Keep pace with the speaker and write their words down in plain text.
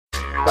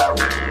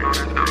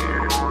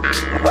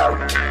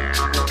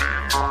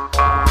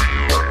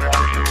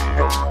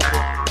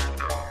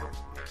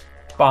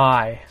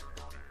By.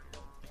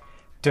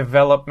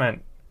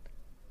 Development.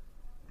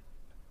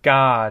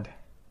 Guard.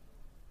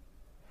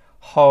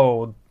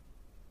 Hold.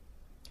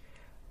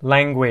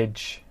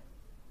 Language.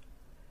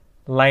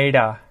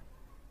 Later.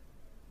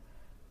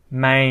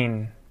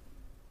 Main.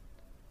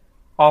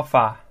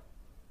 Offer.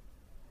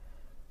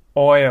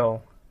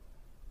 Oil.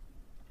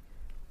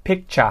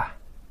 Picture.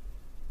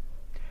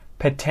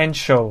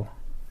 Potential.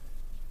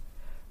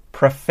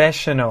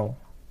 Professional.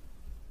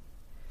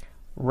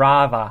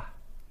 Rather.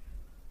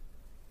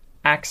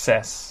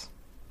 Access.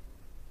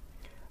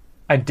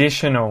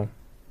 Additional.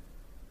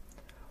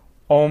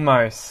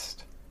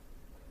 Almost.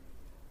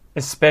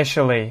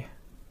 Especially.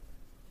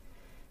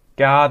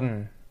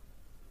 Garden.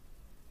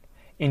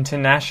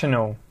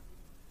 International.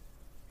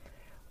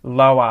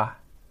 Lower.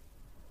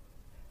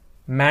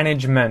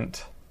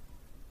 Management.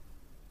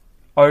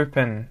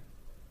 Open.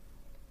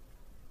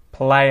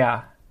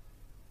 Player.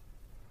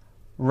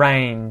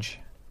 Range.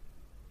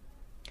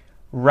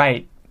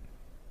 Rate.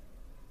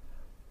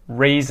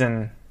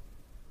 Reason.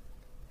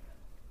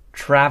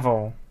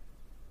 Travel.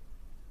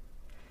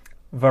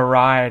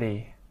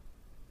 Variety.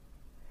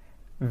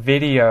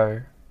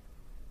 Video.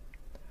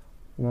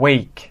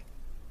 Week.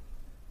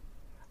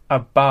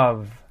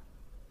 Above.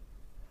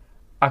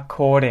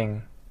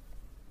 According.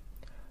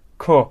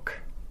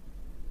 Cook.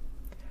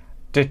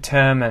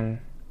 Determine.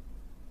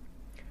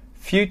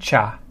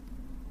 Future.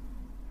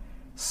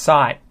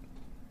 Site.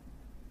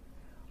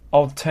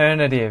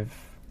 Alternative.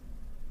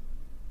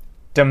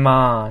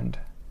 Demand.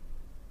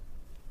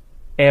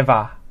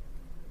 Ever.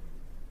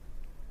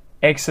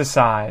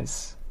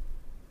 Exercise.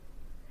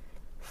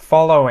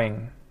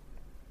 Following.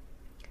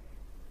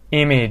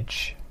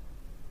 Image.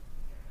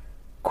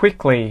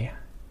 Quickly.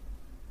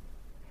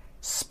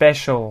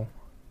 Special.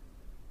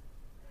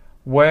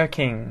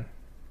 Working.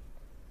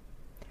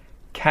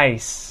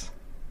 Case.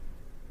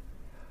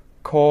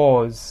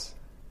 Cause.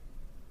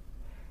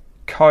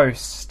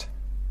 Coast.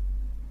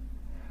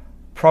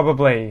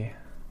 Probably.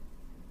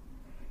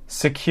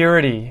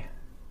 Security.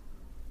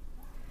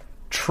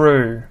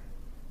 True.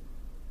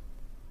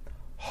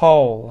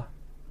 Whole.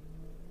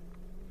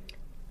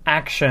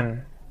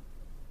 Action.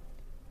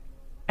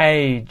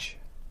 Age.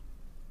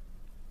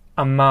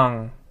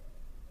 Among.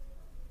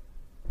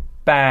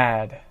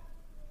 Bad.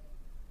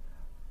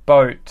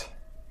 Boat.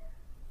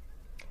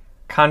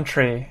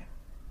 Country.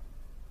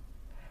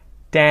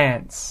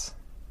 Dance.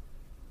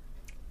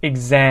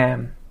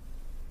 Exam.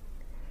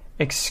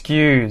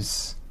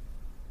 Excuse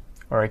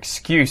or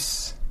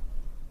excuse.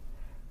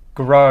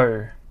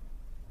 Grow.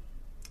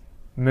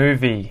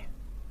 Movie.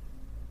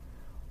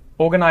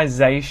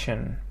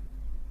 Organization.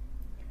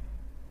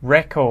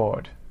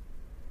 Record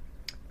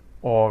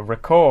or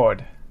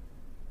record.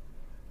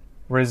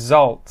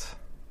 Result.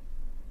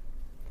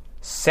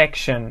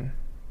 Section.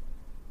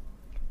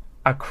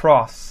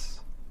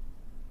 Across.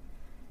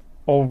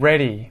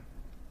 Already.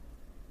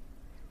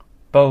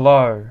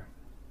 Below.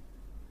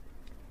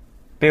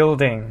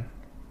 Building.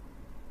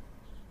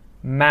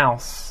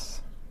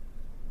 Mouse.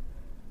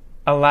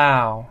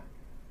 Allow.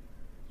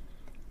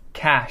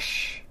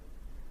 Cash.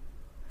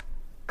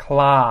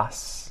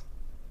 Class.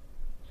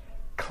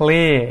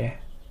 Clear.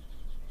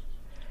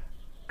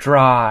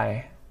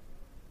 Dry.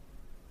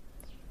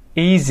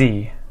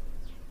 Easy.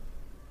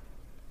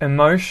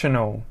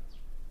 Emotional.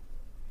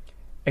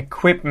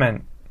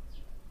 Equipment.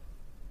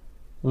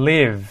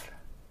 Live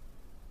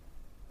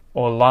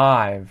or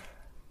live.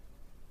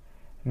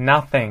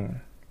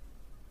 Nothing.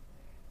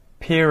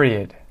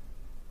 Period.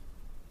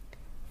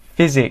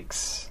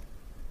 Physics.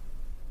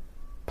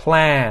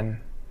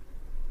 Plan.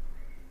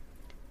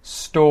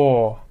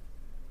 Store.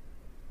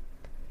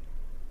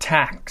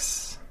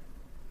 Tax.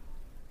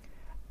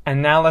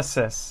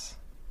 Analysis.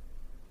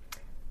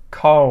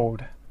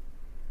 Cold.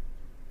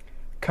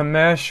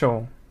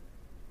 Commercial.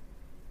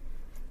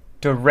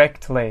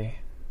 Directly.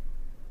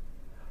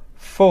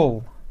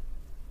 Full.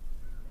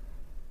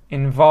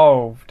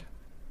 Involved.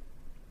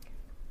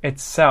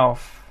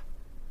 Itself.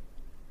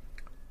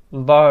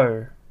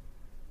 Low.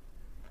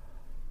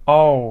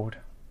 Old.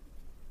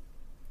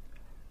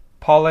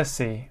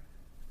 Policy.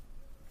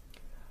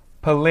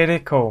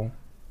 Political.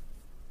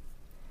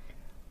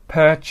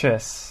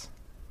 Purchase.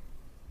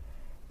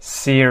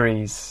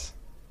 Series.